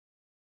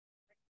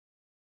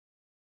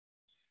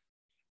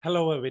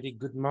Hello, a very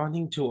good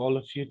morning to all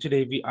of you.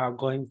 Today we are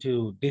going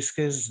to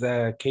discuss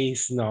the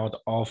case note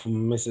of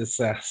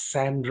Mrs.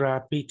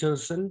 Sandra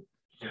Peterson,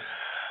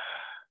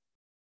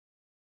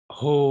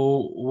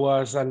 who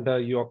was under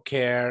your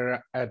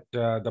care at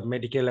the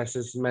medical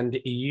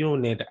assessment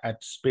unit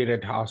at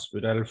Spirit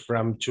Hospital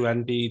from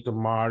 20th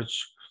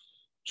March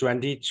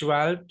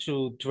 2012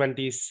 to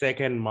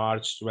 22nd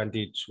March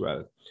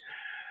 2012.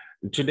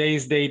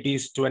 Today's date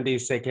is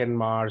 22nd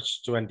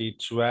March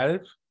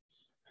 2012.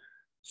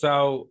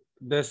 So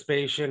this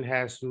patient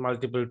has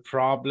multiple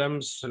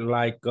problems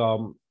like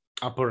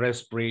upper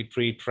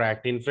respiratory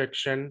tract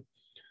infection,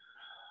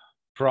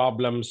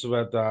 problems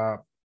with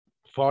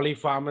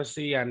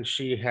polypharmacy, and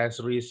she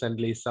has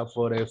recently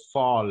suffered a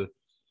fall.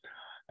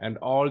 And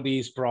all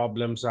these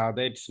problems are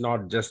that it's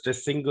not just a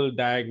single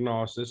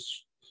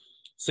diagnosis.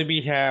 So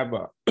we have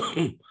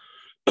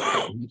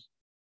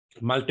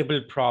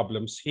multiple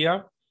problems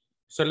here.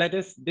 So let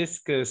us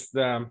discuss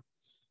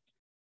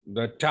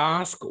the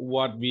task,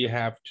 what we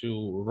have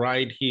to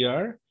write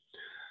here.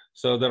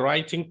 So the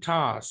writing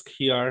task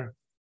here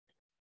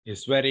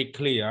is very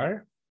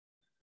clear.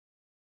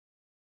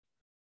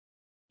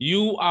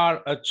 You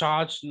are a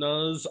charge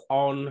nurse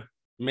on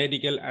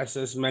medical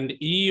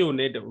assessment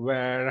unit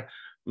where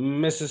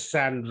Mrs.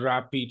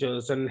 Sandra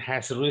Peterson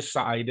has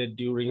resided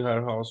during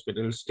her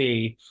hospital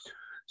stay.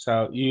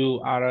 So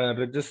you are a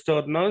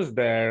registered nurse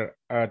there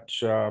at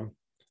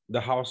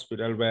the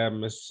hospital where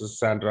Mrs.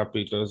 Sandra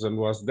Peterson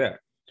was there.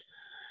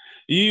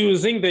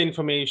 Using the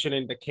information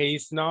in the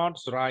case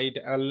notes, write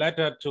a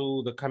letter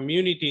to the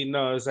community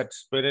nurse at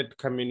Spirit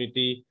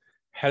Community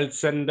Health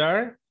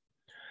Center.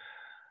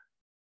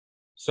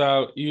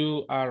 So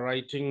you are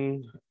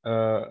writing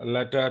a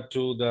letter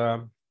to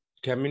the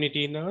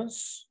community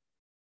nurse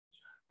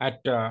at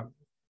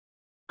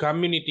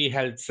Community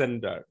Health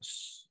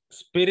Centers,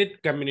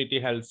 Spirit Community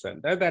Health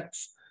Center.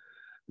 That's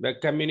the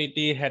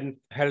community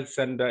health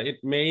center.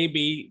 It may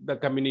be the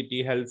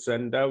community health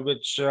center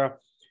which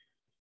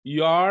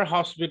your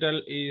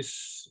hospital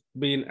is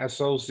being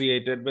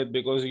associated with,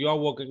 because you're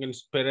working in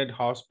Spirit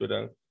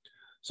Hospital.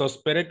 So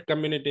Spirit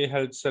Community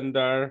Health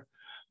Center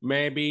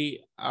may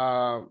be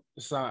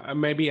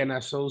maybe an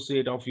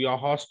associate of your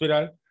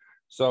hospital.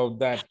 So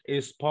that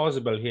is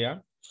possible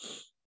here.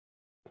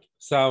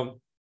 So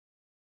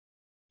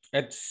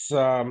it's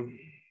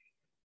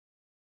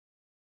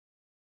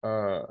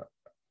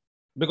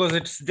because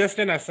it's just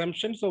an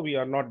assumption, so we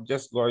are not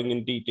just going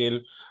in detail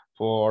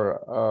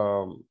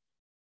for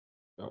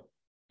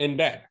in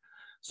that.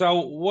 So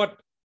what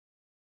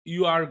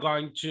you are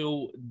going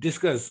to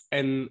discuss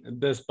in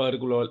this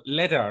particular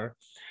letter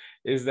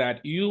is that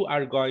you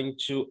are going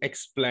to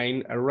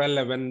explain a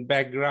relevant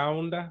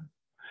background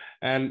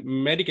and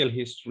medical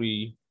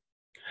history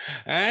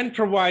and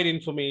provide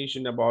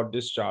information about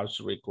discharge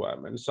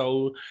requirements.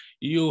 So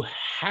you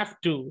have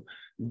to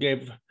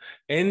give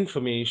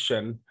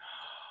information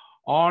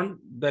on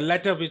the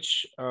letter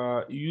which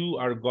you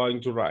are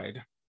going to write.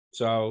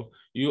 So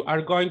you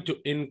are going to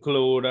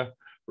include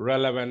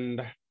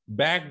relevant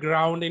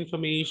background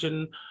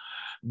information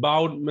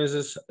about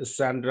Mrs.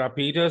 Sandra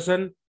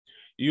Peterson.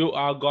 You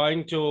are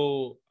going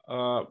to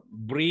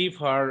brief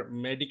her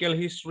medical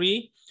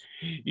history.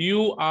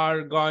 You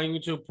are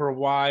going to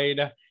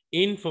provide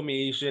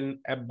information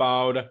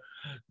about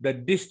the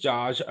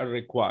discharge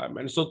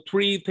requirement. So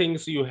 3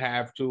 things you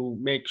have to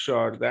make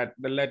sure that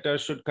the letter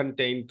should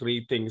contain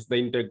 3 things, the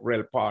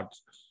integral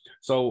parts.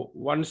 So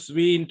once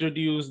we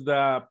introduce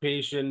the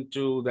patient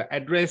to the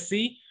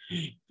addressee,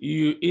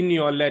 you in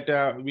your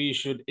letter, we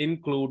should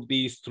include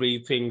these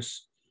 3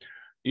 things.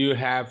 You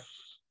have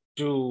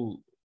to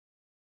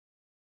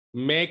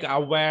make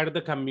aware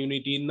the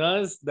community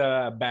nurse,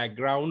 the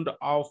background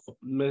of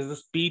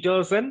Mrs.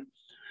 Peterson,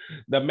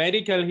 the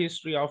medical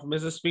history of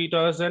Mrs.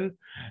 Peterson,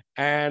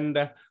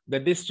 and the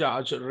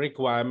discharge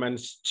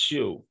requirements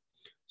too.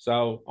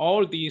 So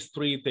all these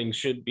 3 things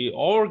should be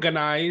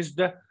organized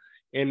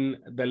in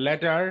the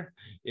letter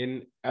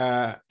in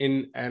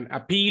an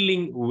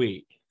appealing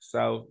way.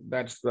 So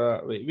that's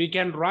the way. We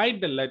can write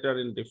the letter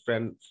in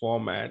different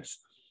formats.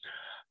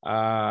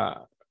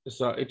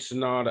 So it's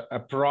not a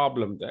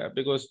problem there,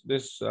 because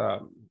this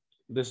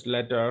this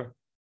letter,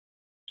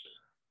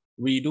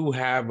 we do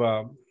have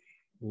a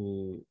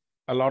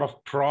lot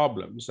of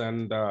problems,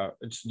 and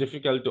it's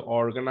difficult to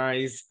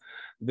organize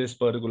this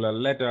particular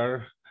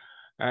letter,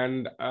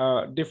 and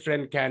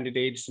different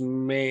candidates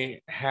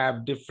may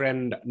have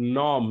different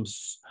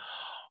norms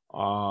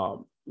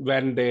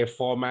when they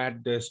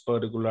format this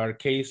particular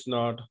case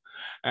note,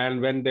 and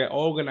when they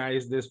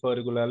organize this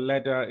particular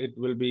letter, it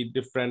will be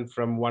different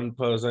from one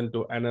person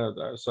to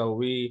another. So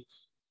we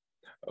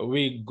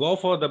go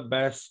for the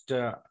best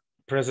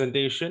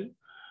presentation,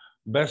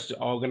 best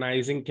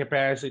organizing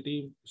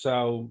capacity.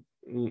 So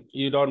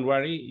you don't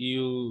worry,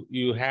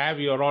 you have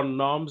your own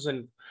norms,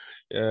 and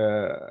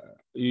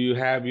you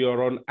have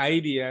your own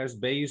ideas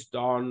based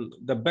on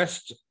the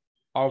best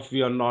of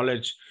your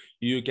knowledge.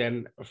 You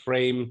can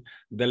frame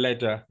the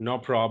letter, no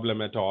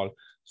problem at all.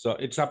 So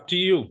it's up to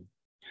you.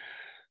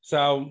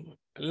 So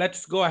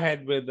let's go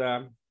ahead with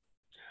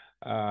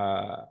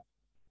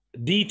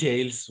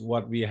details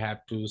what we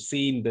have to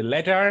see in the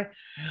letter.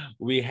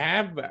 We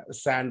have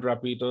Sandra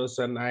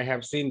Peterson. I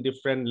have seen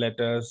different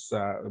letters,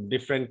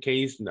 different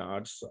case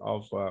notes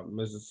of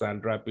Mrs.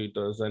 Sandra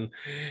Peterson.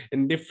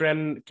 In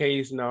different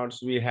case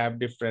notes, we have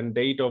different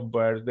date of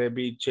birth. They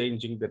be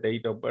changing the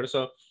date of birth.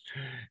 So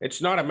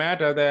it's not a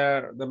matter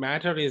there. The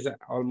matter is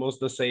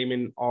almost the same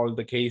in all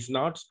the case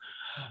notes.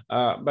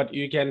 But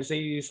you can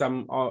see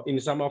some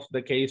in some of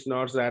the case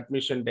notes, the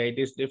admission date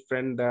is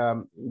different,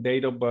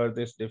 date of birth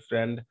is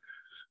different.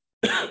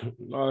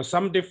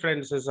 Some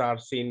differences are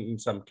seen in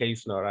some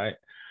case note.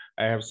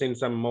 I have seen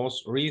some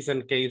most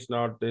recent case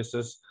note. This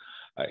is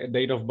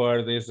date of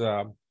birth is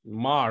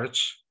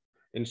March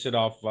instead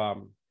of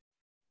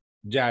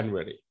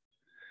January.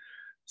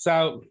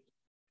 So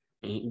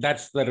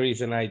that's the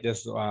reason I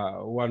just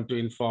want to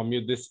inform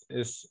you. This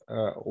is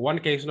one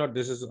case note.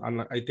 This is,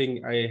 I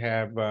think I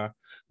have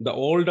the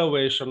older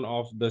version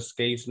of this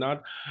case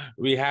note.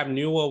 We have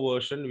newer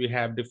version. We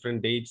have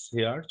different dates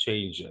here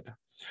changed.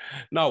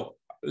 Now,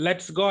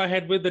 let's go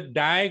ahead with the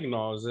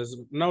diagnosis.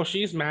 Now,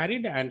 she's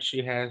married and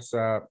she has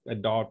a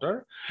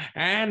daughter,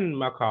 Anne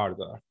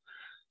MacArthur.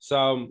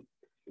 So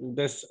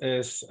this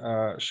is,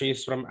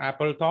 she's from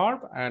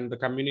Applethorpe, and the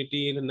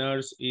community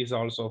nurse is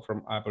also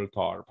from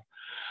Applethorpe.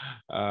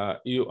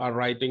 You are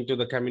writing to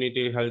the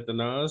community health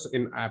nurse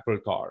in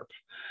Applethorpe.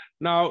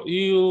 Now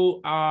you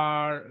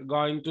are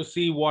going to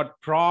see what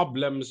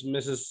problems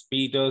Mrs.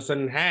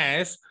 Peterson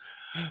has.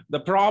 The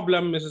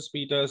problem Mrs.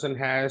 Peterson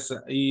has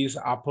is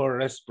upper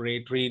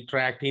respiratory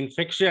tract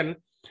infection.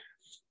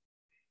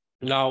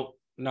 Now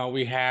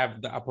we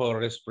have the upper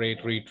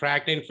respiratory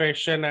tract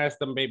infection as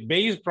the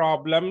base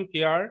problem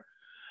here.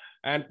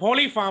 And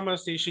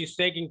polypharmacy, she's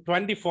taking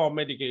 24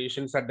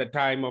 medications at the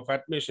time of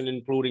admission,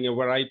 including a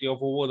variety of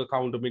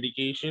over-the-counter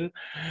medication,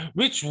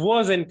 which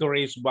was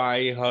encouraged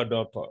by her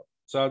doctor.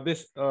 So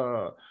this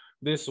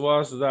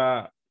were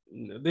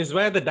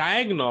the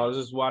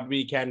diagnosis, what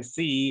we can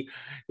see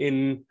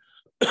in,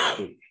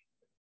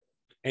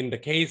 in the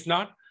case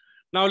note.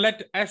 Now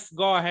let us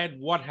go ahead.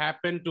 What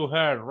happened to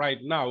her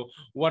right now?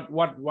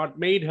 What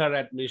made her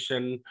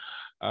admission?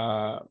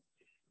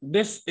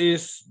 This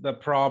is the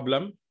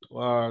problem.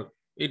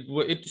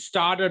 It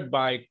started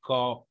by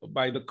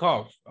the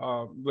cough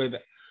with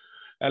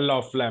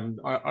Ella phlegm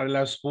or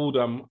Ella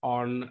sputum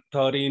on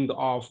 13th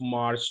of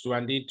March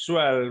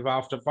 2012.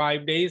 After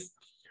 5 days,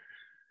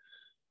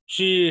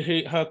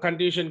 her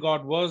condition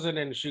got worsened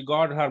and she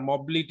got her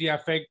mobility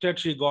affected.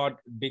 She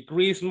got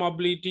decreased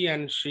mobility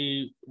and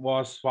she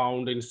was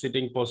found in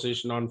sitting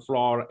position on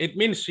floor. It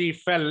means she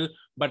fell,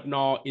 but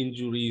no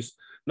injuries.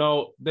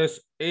 Now, this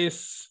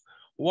is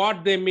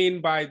what they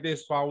mean by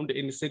this found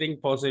in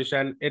sitting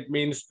position. It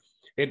means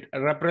it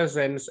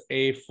represents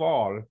a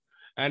fall.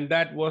 And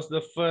that was the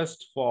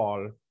first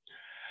fall.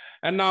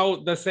 And now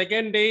the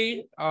second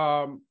day,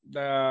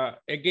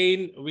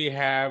 again, we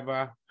have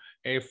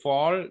a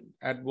fall.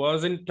 It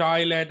was in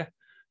toilet,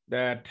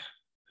 but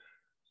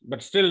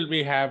still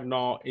we have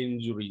no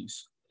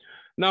injuries.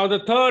 Now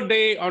the third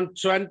day on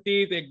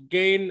 20th,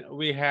 again,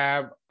 we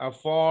have a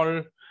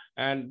fall.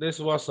 And this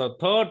was a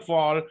third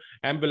fall.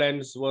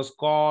 Ambulance was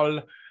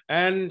called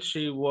and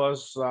she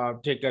was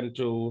taken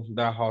to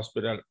the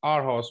hospital.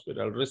 Our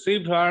hospital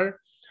received her.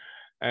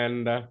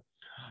 And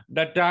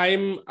that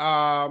time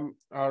our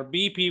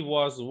BP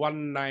was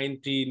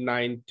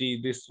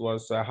 190/90. This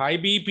was a high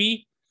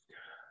BP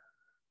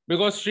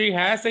because she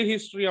has a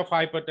history of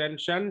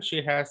hypertension.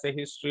 She has a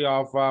history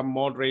of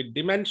moderate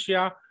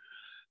dementia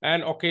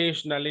and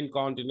occasional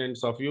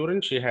incontinence of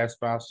urine. She has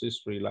past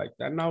history like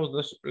that. Now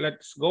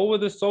let's go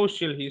with the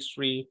social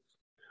history.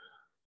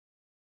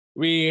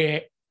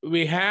 We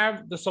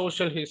have the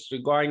social history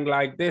going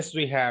like this.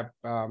 We have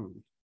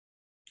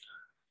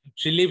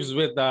she lives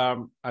with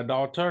a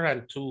daughter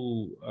and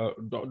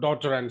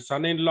daughter and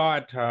son-in-law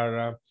at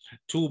her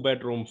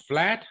 2-bedroom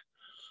flat.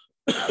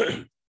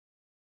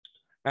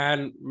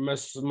 And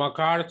Miss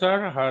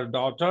MacArthur, her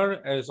daughter,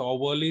 is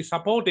overly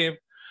supportive,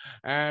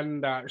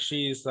 and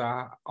she's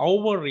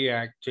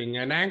overreacting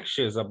and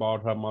anxious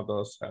about her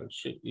mother's health.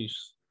 She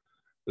is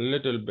a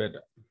little bit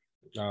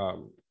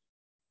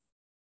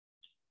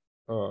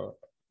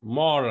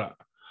more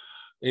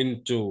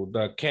into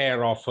the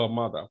care of her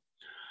mother.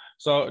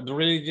 So the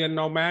religion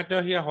no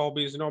matter here,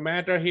 hobbies no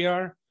matter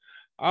here.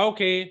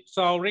 Okay,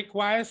 so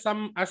requires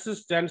some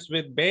assistance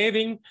with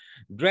bathing,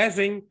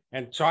 dressing,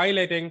 and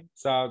toileting.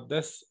 So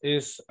this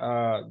is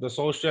the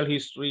social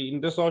history. In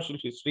the social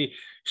history,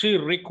 she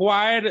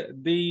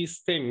required these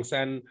things,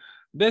 and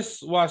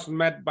this was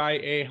met by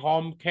a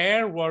home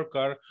care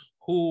worker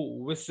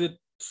who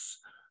visits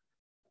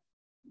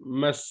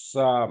Miss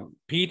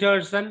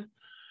Peterson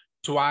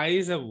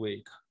twice a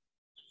week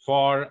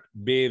for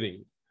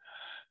bathing.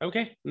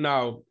 Okay,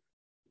 now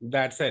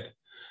that's it.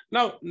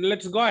 Now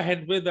let's go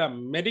ahead with the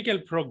medical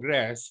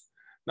progress.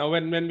 Now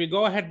when we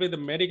go ahead with the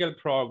medical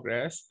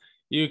progress,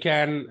 you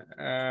can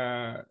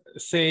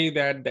say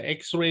that the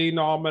X-ray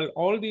normal,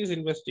 all these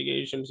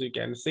investigations you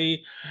can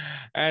see.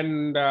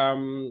 And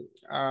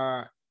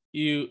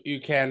you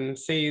can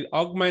see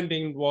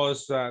augmenting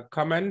was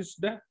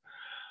commenced,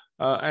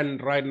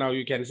 and right now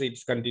you can see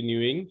it's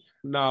continuing.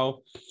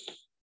 Now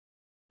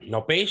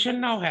patient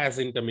now has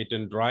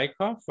intermittent dry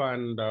cough,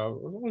 and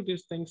all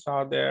these things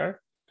are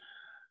there.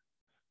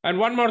 And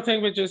one more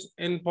thing which is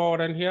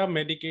important here,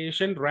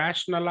 medication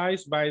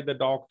rationalized by the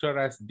doctor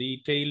as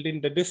detailed in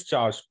the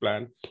discharge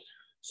plan.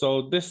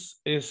 So this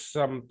is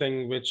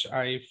something which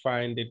I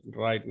find it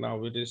right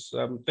now. It is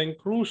something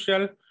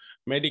crucial.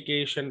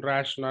 Medication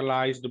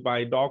rationalized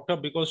by doctor,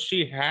 because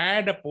she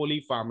had a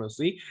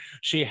polypharmacy.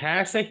 She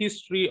has a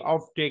history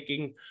of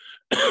taking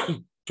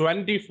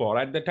 24.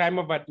 At the time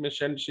of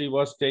admission, she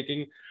was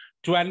taking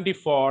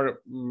 24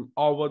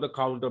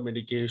 over-the-counter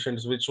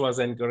medications, which was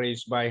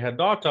encouraged by her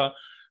daughter.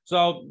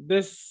 So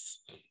this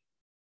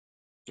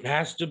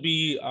has to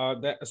be,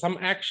 some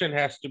action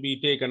has to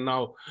be taken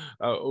now.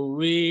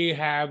 We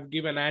have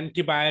given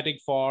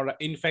antibiotic for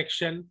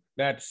infection,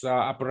 that's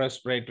upper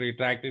respiratory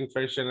tract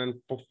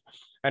infection,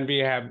 and we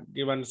have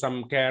given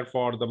some care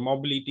for the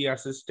mobility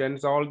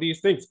assistance, all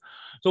these things.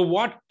 So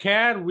what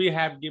care we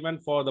have given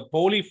for the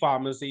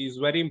polypharmacy is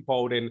very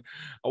important.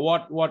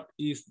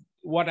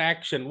 What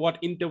action, what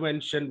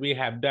intervention we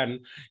have done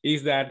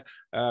is that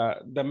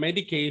the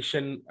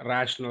medication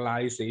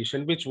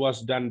rationalization, which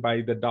was done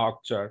by the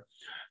doctor.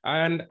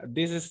 And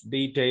this is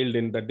detailed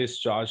in the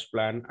discharge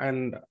plan.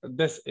 And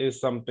this is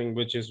something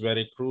which is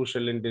very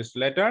crucial in this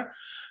letter.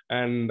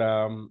 And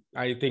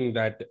I think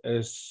that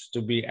is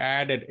to be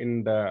added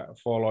in the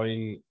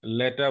following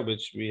letter,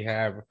 which we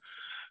have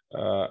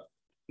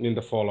in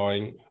the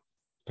following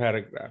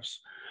paragraphs.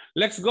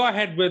 Let's go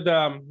ahead with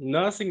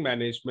nursing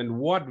management,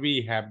 what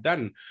we have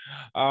done.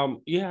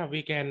 Yeah,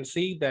 we can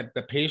see that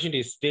the patient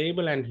is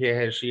stable, and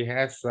she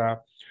has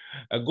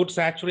a good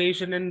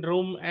saturation in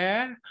room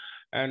air,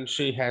 and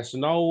she has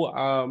no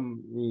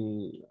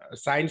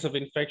signs of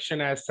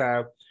infection, as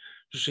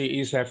she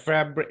is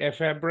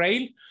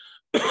febrile.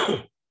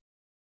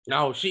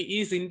 Now,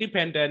 she is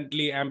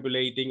independently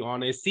ambulating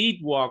on a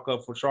seat walker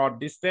for short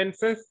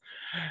distances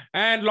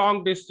and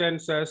long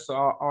distances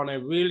on a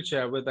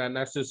wheelchair with an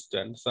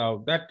assistant.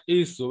 So that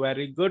is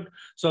very good.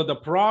 So the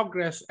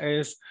progress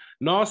is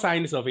no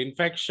signs of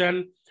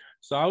infection.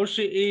 So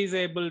she is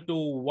able to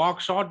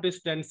walk short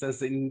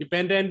distances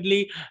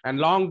independently and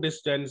long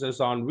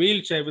distances on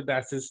wheelchair with the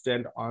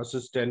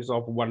assistance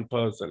of one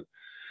person.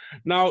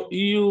 Now,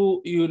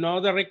 you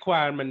know the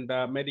requirement,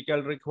 the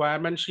medical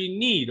requirement she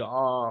need,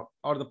 or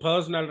the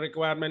personal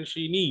requirement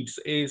she needs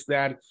is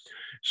that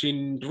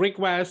she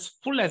requires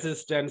full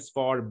assistance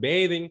for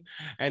bathing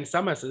and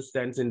some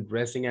assistance in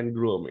dressing and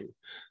grooming.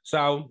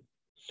 So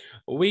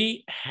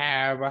we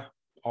have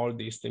all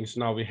these things.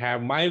 Now we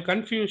have mild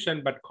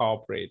confusion, but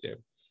cooperative.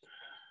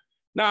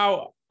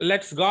 Now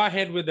let's go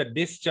ahead with the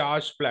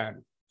discharge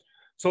plan.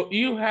 So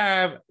you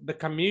have the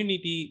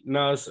community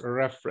nurse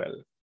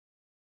referral.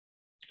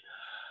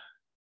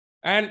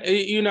 And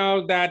you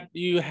know that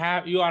you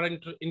are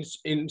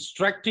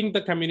instructing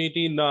the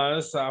community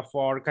nurse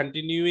for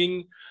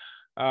continuing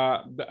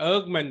the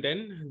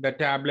Augmentin, the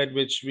tablet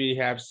which we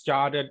have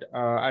started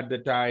at the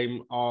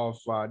time of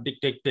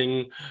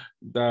detecting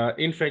the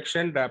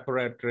infection, the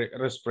upper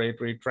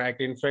respiratory tract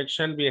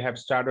infection. We have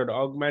started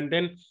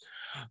Augmentin.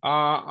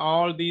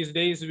 All these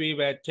days we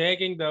were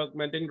taking the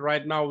Augmentin.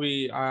 Right now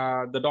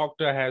the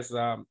doctor has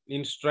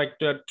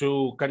instructed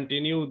to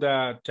continue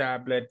the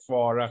tablet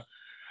for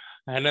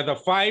another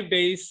 5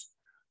 days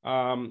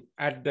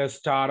at the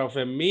start of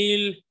a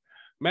meal.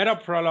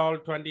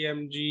 Metoprolol 20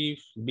 mg,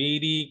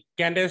 BD,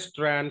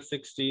 Candestran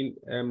 16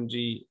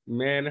 mg,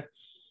 men.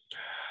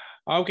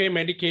 Okay,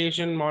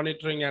 medication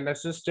monitoring and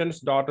assistance,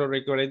 daughter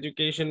required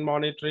education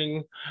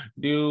monitoring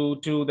due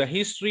to the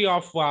history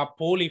of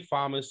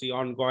polypharmacy,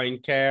 ongoing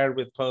care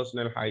with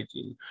personal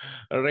hygiene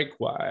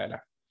required.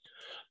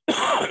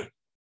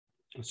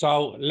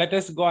 So let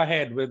us go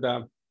ahead with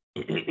the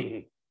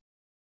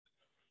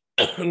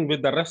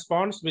with the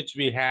response which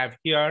we have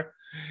here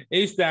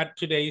is that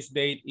today's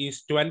date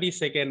is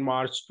 22nd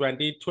March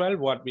 2012.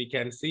 What we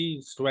can see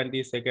is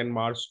 22nd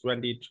March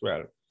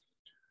 2012.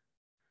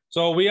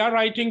 So we are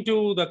writing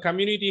to the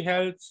Community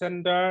Health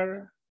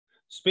Center,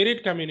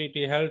 Spirit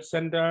Community Health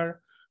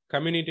Center,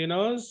 Community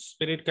Nurse,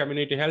 Spirit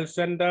Community Health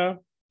Center,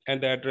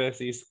 and the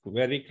address is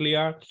very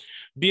clear.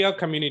 Dear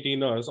Community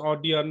Nurse or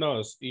Dear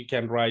Nurse, you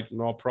can write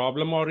no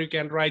problem, or you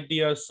can write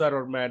Dear Sir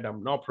or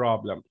Madam, no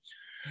problem.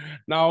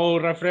 Now,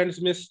 reference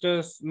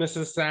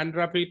Mrs.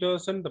 Sandra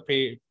Peterson,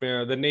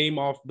 the name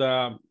of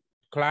the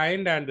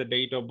client and the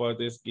date of birth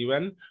is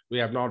given. We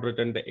have not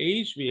written the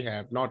age. We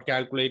have not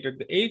calculated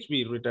the age.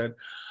 We written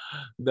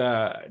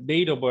the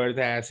date of birth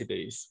as it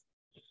is.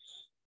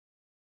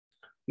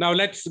 Now,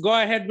 let's go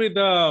ahead with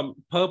the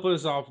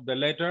purpose of the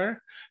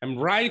letter. I'm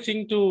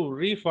writing to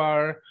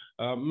refer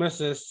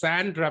Mrs.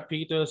 Sandra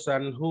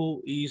Peterson,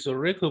 who is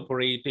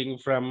recuperating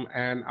from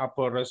an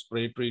upper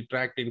respiratory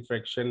tract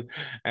infection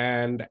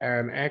and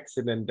an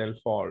accidental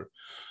fall.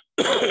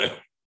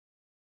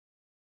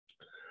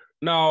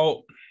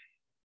 Now,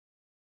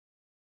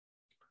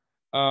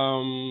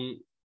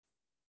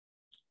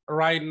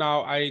 right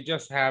now I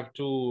just have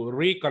to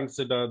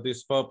reconsider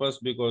this purpose,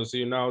 because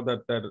you know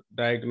that the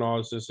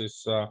diagnosis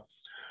is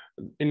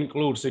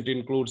includes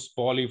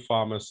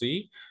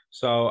polypharmacy.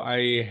 So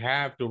I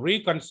have to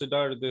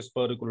reconsider this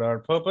particular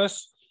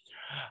purpose.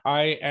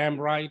 I am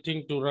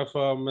writing to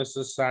refer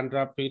Mrs.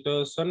 Sandra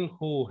Peterson,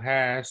 who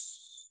has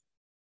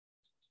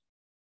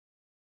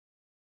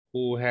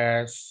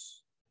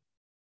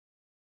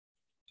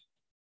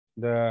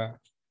the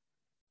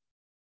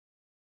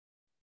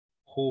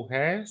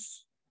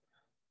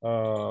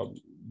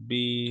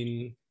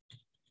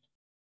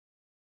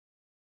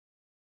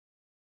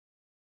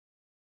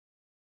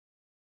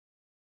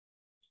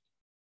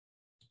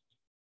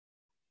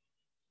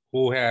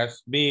who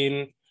has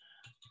been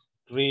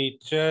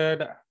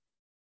treated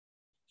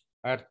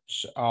at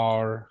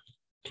our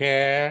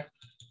care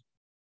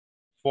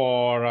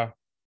for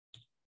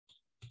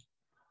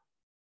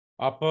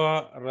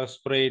upper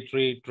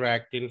respiratory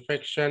tract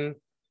infection,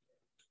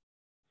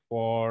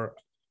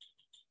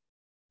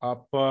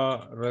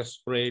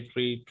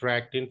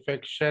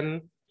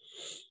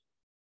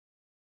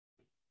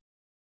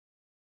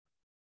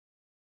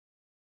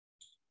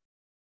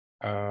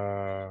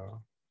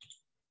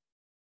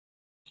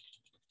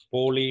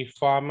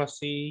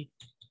 polypharmacy,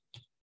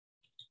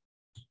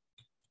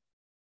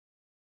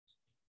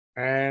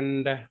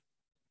 and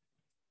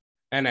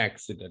an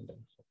accident.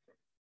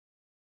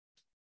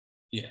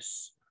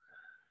 Yes.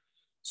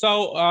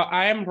 So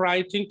I am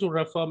writing to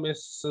refer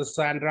Ms.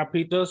 Sandra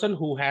Peterson,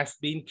 who has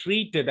been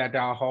treated at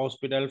our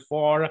hospital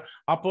for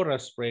upper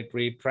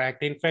respiratory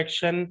tract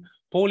infection,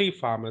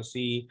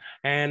 polypharmacy,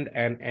 and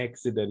an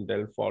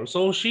accidental fall.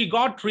 So she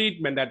got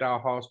treatment at our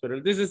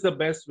hospital. This is the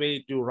best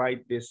way to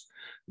write this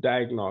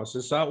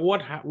diagnosis.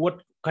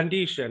 What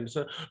conditions?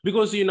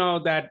 Because you know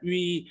that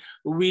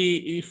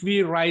if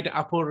we write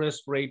upper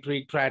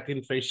respiratory tract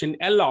infection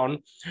alone,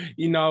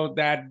 you know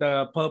that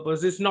the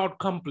purpose is not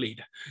complete.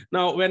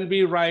 Now, when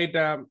we write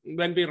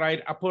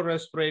upper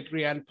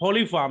respiratory and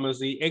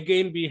polypharmacy,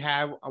 again we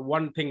have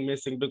one thing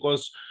missing,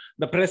 because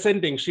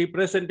she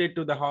presented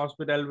to the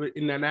hospital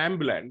in an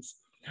ambulance,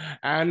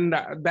 and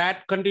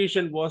that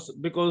condition was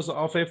because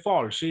of a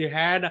fall. She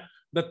had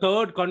the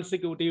third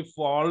consecutive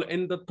fall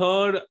in the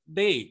third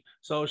day.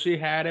 So she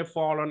had a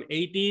fall on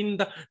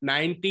 18th,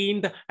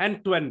 19th,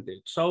 and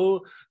 20th.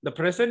 So the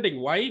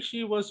why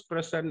she was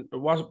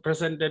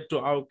presented to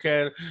our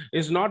care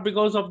is not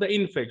because of the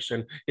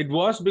infection. It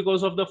was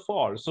because of the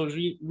fall. So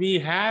we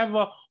have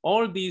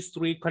all these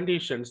three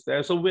conditions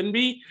there. So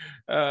if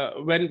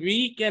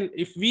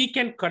we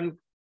can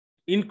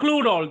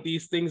include all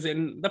these things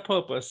in the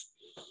purpose,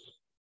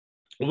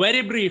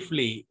 very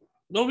briefly,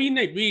 no, we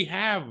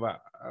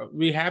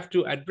have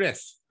to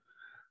address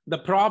the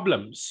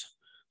problems.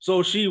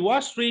 So she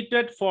was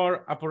treated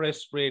for upper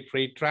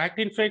respiratory tract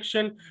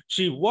infection,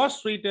 she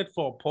was treated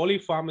for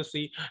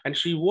polypharmacy, and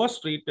she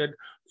was treated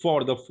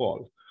for the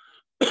fall.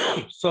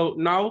 So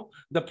now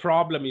the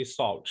problem is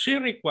solved. She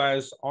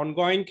requires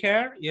ongoing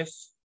care,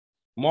 yes,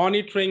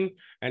 monitoring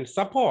and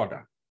support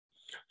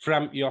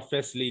from your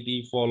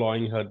facility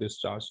following her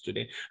discharge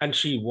today. And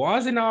she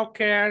was in our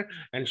care,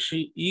 and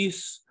she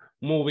is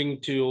moving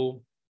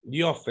to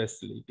your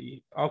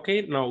facility.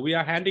 Okay, now we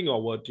are handing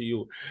over to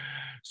you.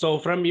 So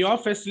from your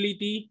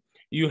facility,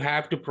 you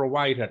have to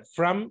provide her.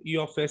 From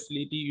your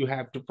facility, you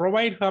have to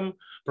provide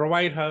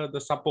her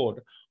the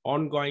support,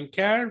 ongoing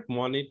care,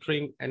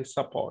 monitoring, and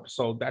support.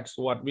 So that's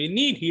what we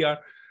need here.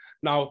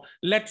 Now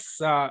let's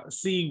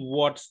see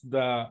what's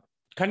the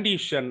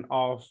condition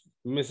of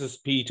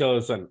Mrs.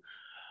 Peterson.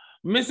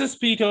 Mrs.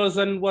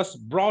 Peterson was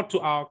brought to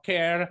our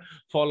care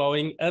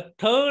following a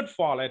third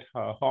fall at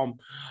her home.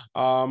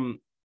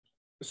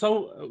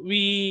 So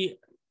we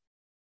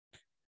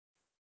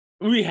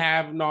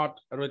have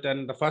not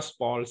written the first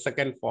fall,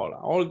 second fall,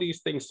 all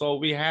these things. So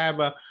we have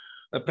a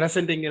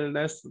presenting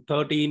illness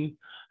 13,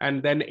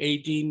 and then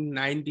 18,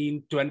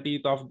 19,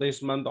 20th of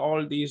this month,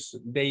 all these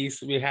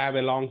days we have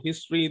a long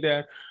history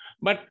there.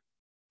 But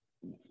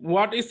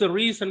what is the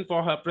reason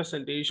for her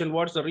presentation?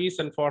 What's the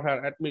reason for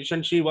her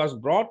admission? She was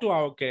brought to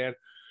our care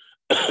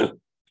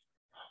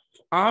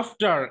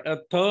after a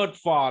third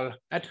fall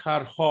at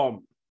her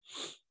home.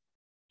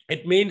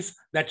 It means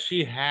that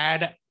she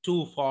had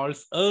 2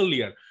 falls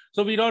earlier.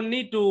 So we don't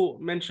need to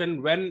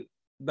mention when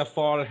the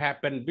fall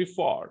happened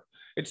before.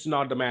 It's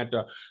not the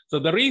matter. So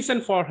the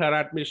reason for her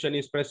admission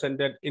is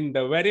presented in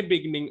the very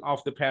beginning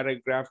of the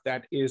paragraph,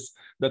 that is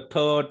the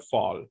third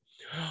fall.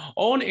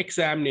 On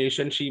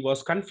examination, she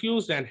was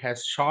confused and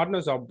has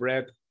shortness of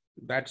breath.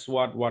 That's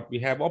what we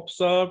have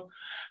observed.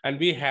 And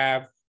we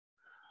have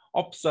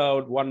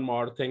observed one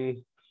more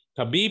thing.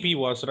 The BP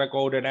was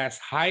recorded as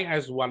high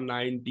as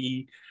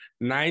 190,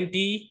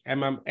 90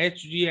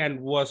 mmHg,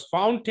 and was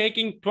found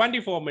taking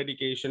 24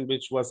 medication,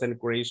 which was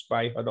encouraged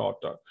by her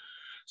daughter.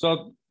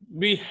 So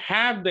we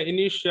have the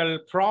initial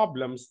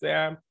problems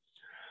there.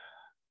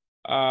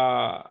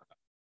 The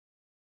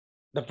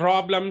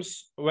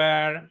problems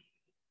were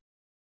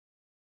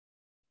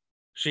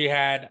she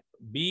had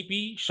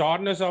BP,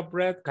 shortness of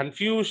breath,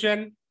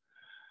 confusion,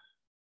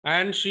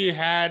 and she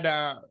had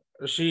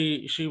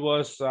she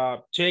was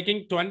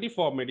taking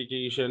 24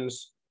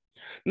 medications.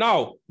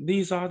 Now,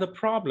 these are the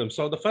problems.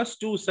 So the first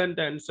two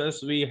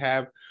sentences we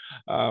have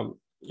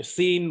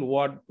seen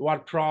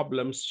what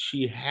problems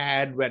she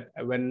had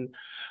when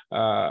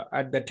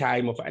at the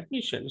time of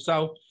admission.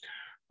 So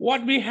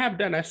what we have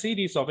done, a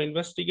series of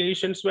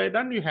investigations were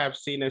done. You have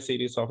seen a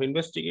series of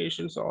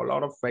investigations, so a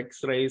lot of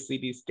X-ray,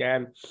 CT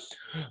scan,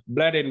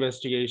 blood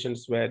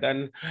investigations were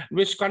done,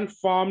 which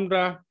confirmed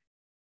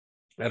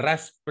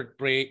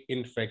respiratory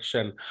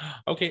infection.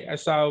 Okay,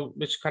 so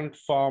which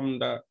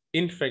confirmed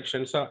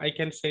infection. So I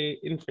can say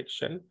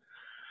infection.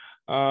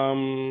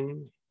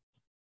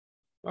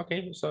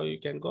 Okay, so you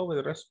can go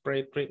with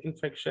respiratory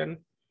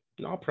infection,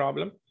 no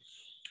problem.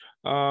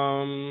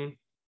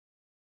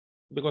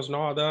 Because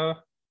no other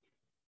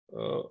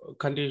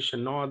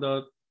condition, no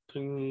other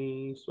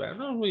things where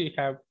we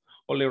have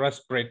only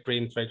respiratory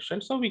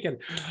infection. So we can,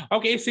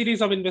 okay,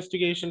 series of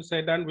investigations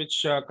are done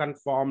which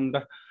confirmed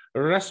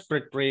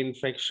respiratory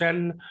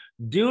infection.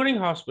 During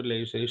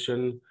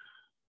hospitalization,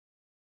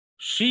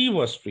 she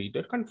was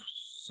treated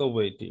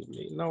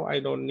conservatively. Now I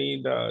don't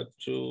need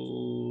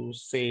to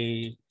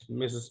say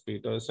Mrs.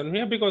 Peterson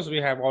here because we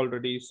have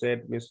already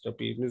said Mrs.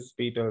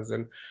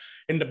 Peterson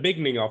in the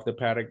beginning of the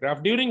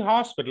paragraph. During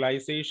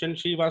hospitalization,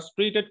 she was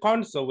treated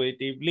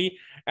conservatively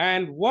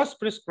and was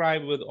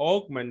prescribed with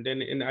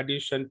Augmentin in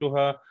addition to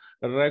her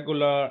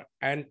regular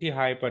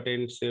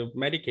antihypertensive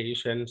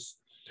medications.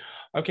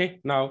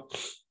 Okay, now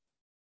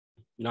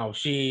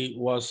she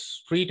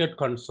was treated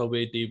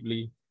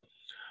conservatively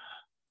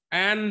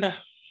and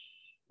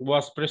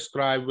was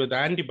prescribed with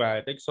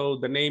antibiotics. So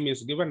the name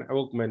is given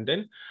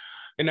Augmentin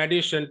in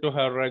addition to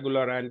her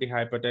regular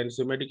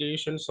antihypertensive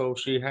medication. So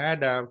she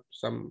had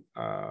some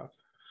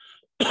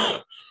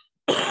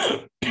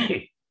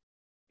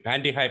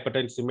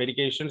antihypertensive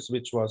medications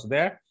which were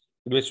there.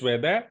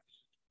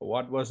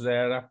 What was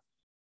there?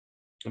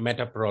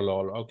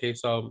 Metoprolol. Okay,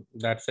 so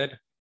that's it.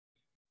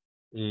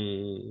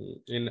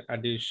 In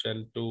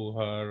addition to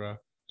her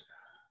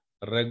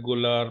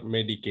regular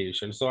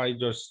medication. So I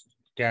just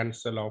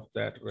cancel off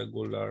that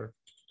regular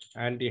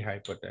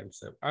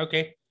antihypertensive.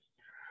 Okay.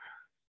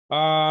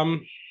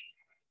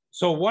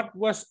 So what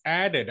was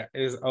added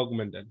is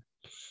Augmentin.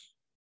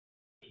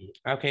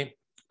 Okay.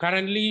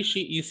 Currently,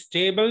 she is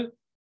stable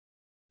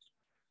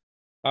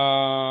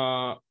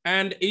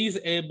and is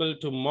able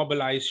to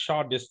mobilize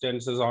short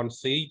distances on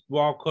seat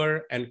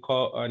walker and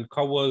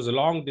covers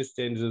long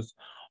distances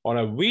on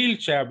a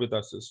wheelchair with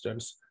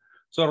assistance.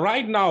 So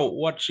right now,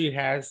 what she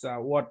has,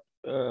 what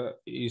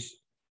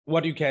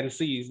you can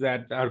see is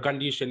that her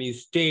condition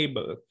is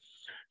stable.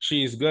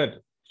 She is good.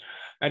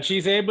 And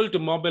she's able to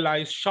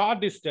mobilize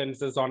short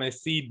distances on a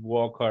seat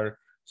walker.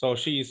 So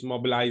she's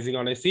mobilizing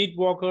on a seat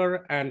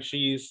walker and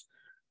she's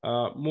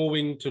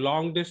moving to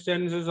long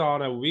distances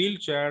on a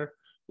wheelchair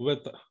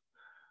with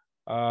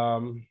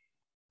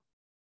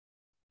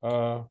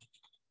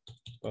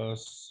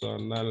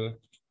personal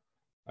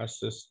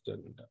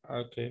assistant.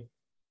 Okay.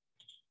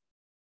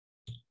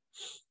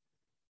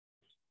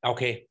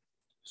 Okay.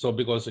 So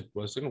because it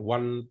was in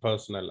one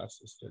personal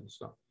assistant.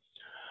 So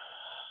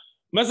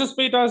Mrs.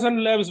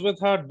 Peterson lives with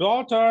her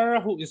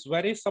daughter, who is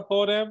very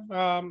supportive.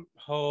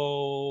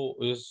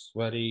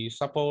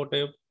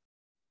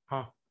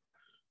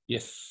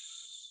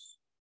 Yes.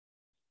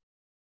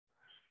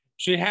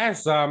 She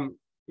has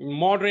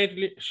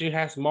moderate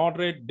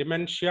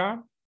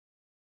dementia,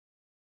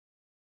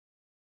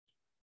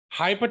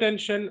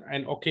 hypertension,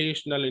 and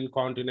occasional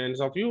incontinence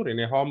of urine.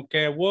 A home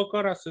care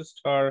worker assists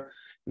her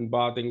in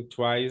bathing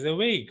twice a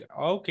week.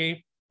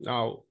 Okay,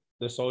 now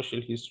the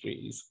social history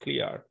is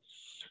clear.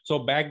 So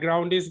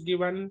background is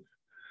given,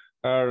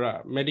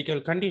 her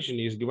medical condition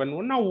is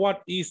given. Now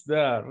what is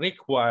the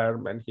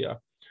requirement here?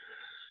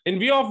 In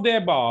view of the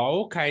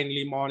above,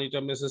 kindly monitor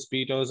Mrs.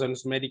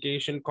 Peterson's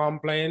medication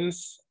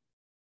compliance.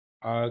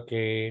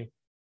 Okay.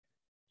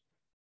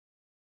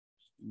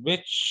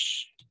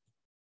 Which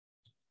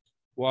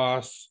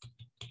was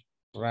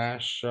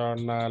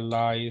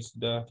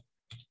rationalized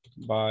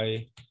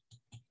by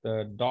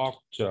the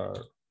doctor.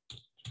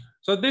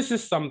 So this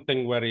is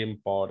something very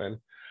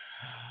important.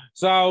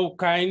 So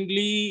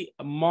kindly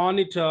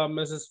monitor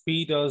Mrs.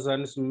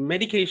 Peterson's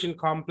medication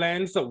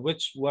compliance,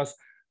 which was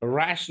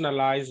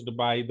rationalized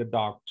by the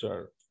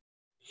doctor.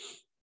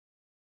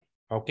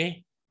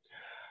 Okay.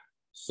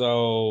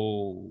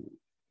 So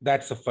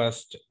that's the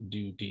first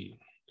duty.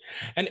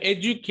 And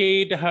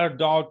educate her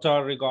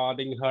daughter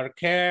regarding her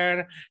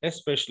care,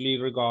 especially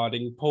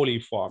regarding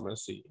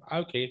polypharmacy.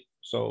 Okay,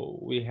 so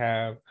we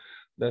have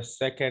the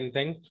second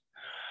thing.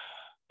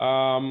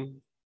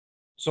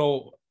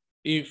 So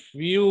if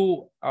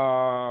you,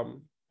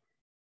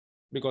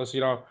 because,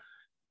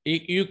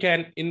 you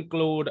can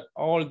include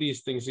all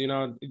these things, you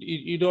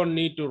don't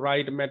need to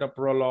write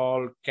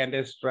metoprolol,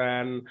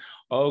 candestran,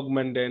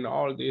 Augmentin,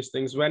 all these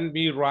things. When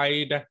we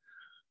write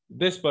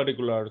this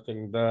particular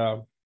thing,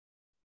 the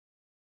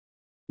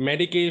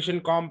medication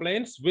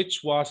complaints,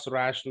 which was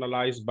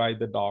rationalized by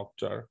the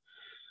doctor.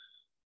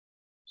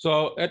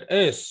 So it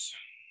is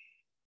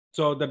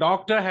So the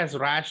doctor has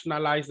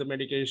rationalized the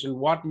medication,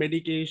 what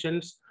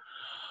medications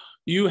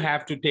you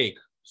have to take.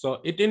 So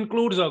it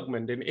includes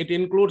augmentin, it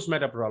includes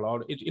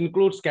metoprolol, it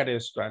includes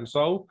cadastran.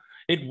 So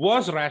it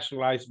was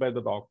rationalized by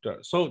the doctor.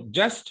 So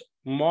just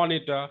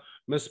monitor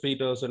Ms.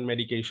 Peterson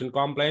medication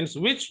compliance,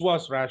 which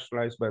was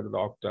rationalized by the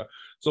doctor.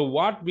 So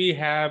what we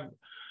have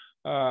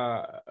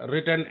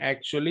written,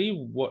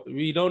 actually,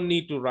 we don't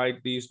need to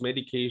write these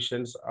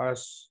medications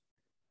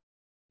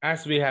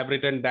as we have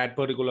written that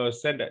particular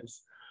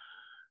sentence.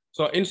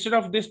 So instead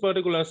of this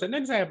particular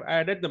sentence, I have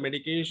added the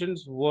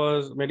medications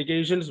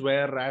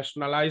were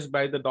rationalized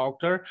by the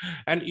doctor,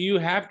 and you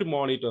have to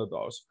monitor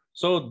those.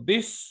 So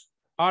these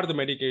are the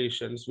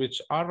medications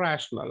which are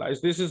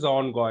rationalized. This is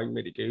ongoing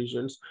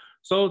medications.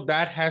 So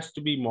that has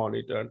to be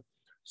monitored.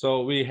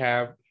 So we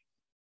have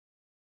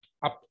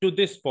up to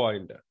this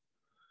point,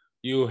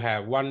 you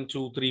have 1,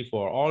 2, 3,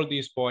 4. All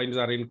these points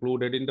are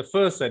included in the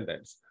first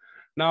sentence.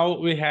 Now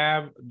we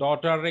have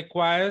daughter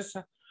requires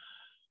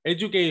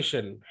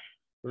education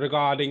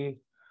regarding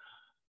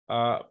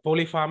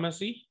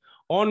polypharmacy,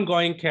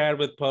 ongoing care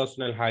with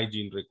personal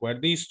hygiene required.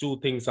 These two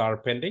things are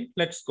pending.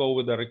 Let's go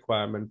with the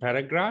requirement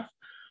paragraph.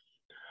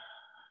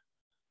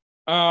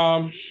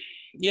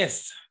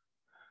 Yes,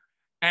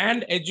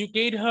 and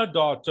educate her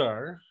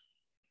daughter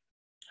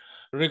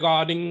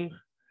regarding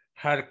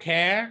her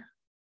care.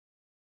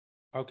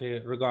 Okay,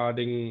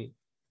 regarding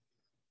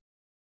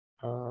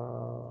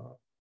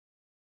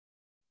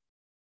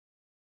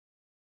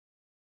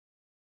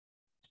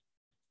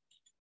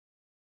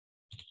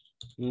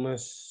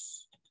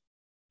Miss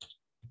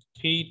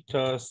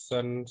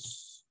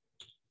Peterson's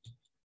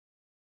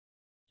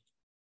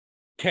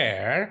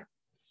care,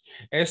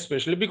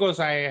 especially because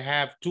I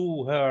have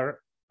two her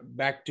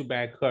back to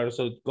back her,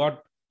 so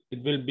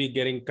it will be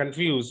getting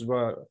confused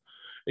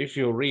if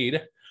you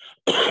read.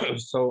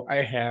 So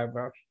I have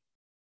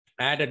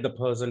added the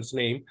person's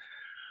name,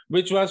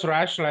 which was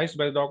rationalized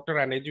by the doctor,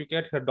 and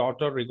educate her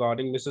daughter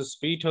regarding Mrs.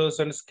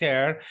 Peterson's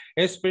care,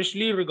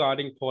 especially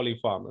regarding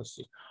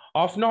polypharmacy.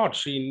 Of not,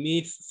 she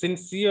needs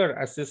sincere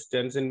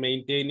assistance in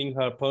maintaining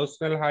her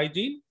personal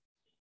hygiene.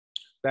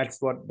 That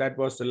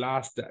was the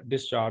last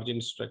discharge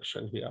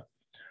instruction here.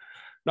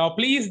 Now,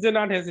 please do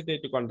not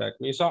hesitate to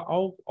contact me. So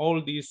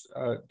all these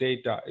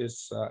data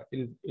is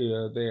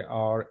they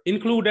are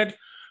included.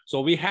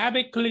 So we have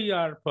a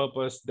clear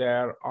purpose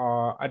there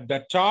at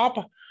the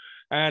top,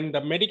 and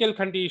the medical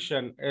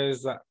condition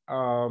is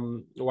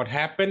what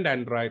happened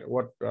and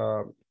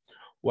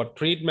what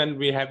treatment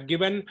we have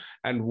given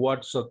and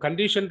what's the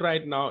condition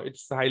right now.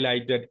 It's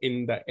highlighted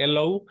in the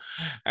yellow,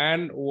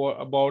 and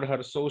about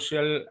her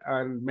social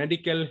and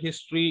medical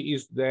history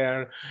is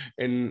there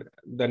in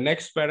the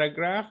next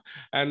paragraph,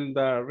 and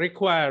the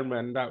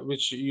requirement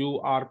which you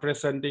are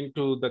presenting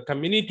to the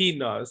community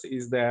nurse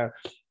is there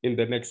in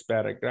the next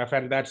paragraph.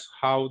 And that's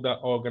how the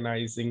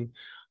organizing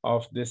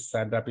of this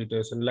SANDRA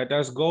Peterson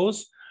letters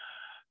goes.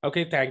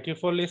 Okay, thank you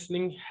for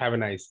listening. Have a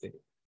nice day.